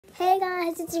Hey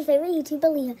guys, it's your favorite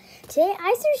YouTuber Leah. Today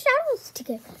I serve shoutouts to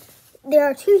give. There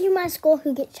are two here in my school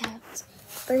who get shoutouts.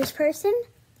 First person,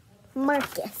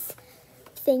 Marcus.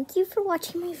 Thank you for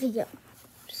watching my videos.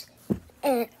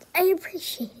 And I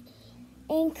appreciate it.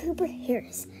 And Cooper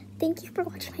Harris. Thank you for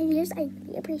watching my videos. I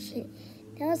really appreciate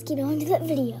it. Now let's get on to that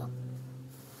video.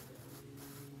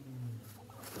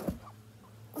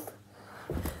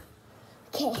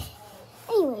 Okay.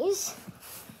 Anyways.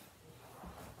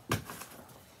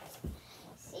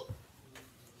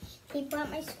 People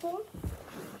at my school,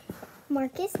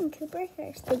 Marcus and Cooper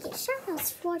Harris, they get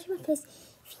shoutouts for watching my videos.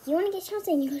 If you want to get shoutouts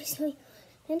and you go to Snowy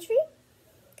Country,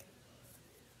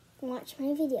 watch my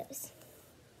videos.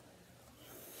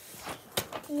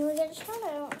 You will get a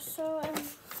shoutout. So,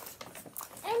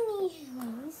 anyway,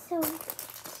 so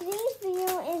today's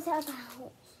video is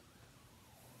about,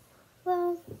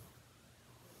 well,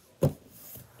 let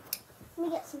me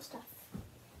get some stuff.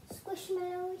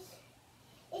 Squishmallows.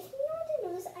 If you want to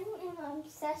know this, I am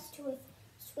obsessed with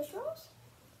Squishmallows.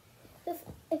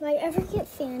 If I ever get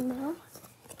fan mail,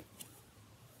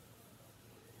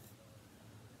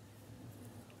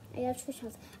 I have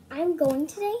Squishmallows. I'm going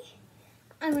today.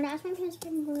 I'm going to ask my parents if I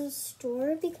can go to the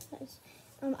store because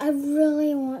I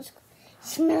really want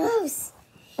Squishmallows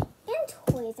and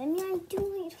toys. I mean, I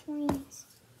do like toys.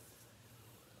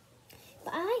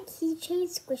 But I like keychain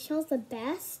Squishmallows the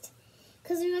best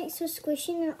because they're like so squishy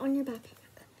and they're on your backpack.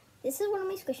 This is one of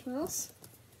my Squishmallows.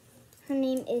 Her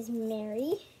name is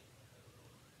Mary.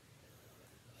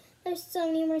 There's so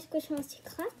many more Squishmallows to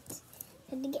collect.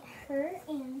 I had to get her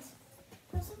and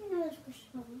there's another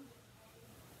Squishmallow.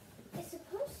 It's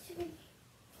supposed to be,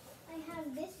 I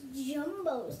have this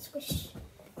jumbo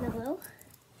Squishmallow.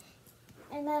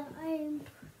 And then I'm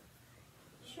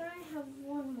sure I have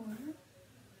one more.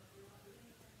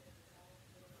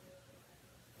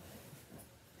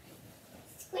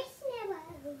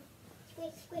 Squishmallow.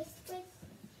 Squish, squish, squish.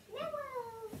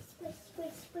 Mellow. Squish,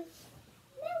 squish, squish.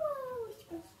 Mellow.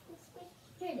 Squish, squish, squish.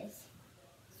 Here it is.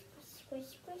 Squish, squish,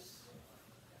 squish.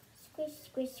 Squish,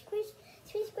 squish, squish.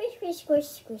 Squish, squish, squish, squish,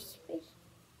 squish, squish.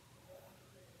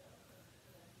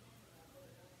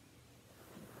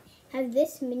 Have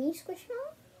this mini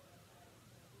Squishmallow.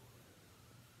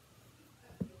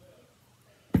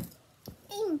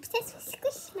 I'm obsessed with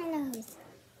Squishmallows.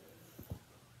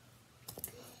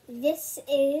 This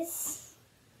is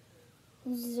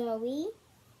Zoe,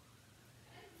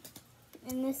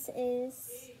 and this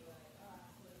is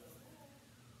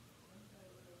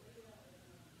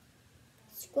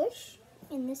Squish,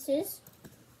 and this is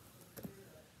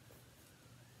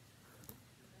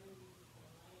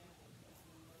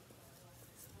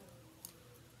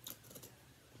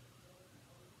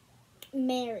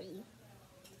Mary.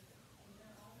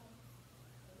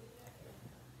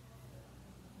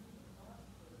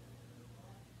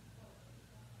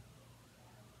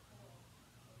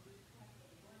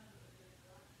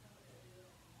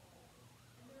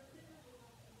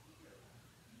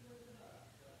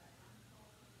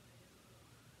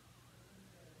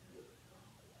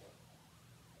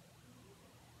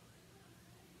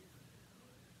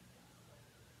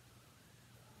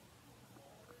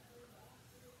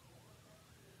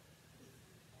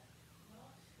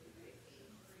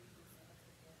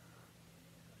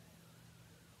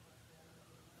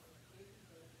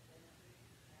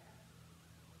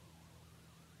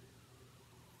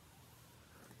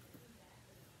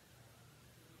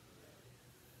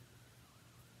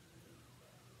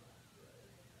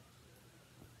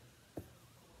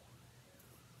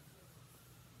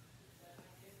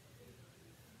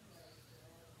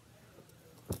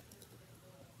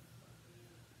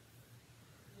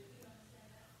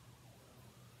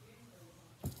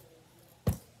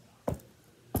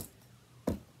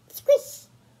 Squish,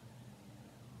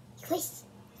 squish,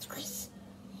 squish.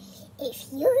 If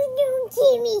you don't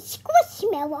give me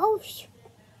Squishmallows,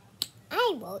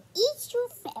 I will eat your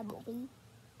family.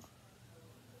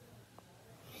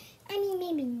 I mean,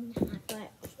 maybe not, but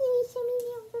please send me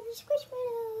the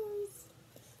Squishmallows.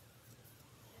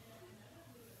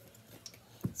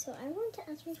 So I want to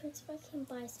ask my friends if I can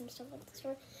buy some stuff at the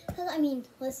store. Because, I mean,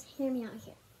 let's hear me out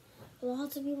here.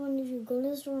 Lots of people, if you go to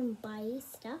the store and buy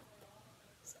stuff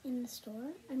in the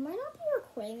store, I might not be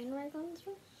recording when I go in the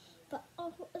store, but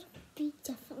it'll be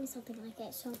definitely something like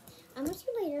it. So I'm going to see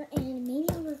you later, and maybe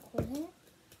I'll record it.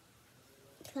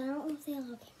 Because I don't know if they allow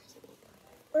cameras.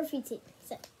 Or if you see.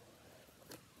 So.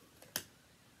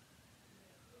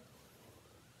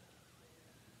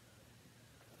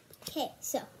 Okay,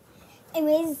 so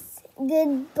anyways,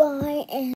 goodbye and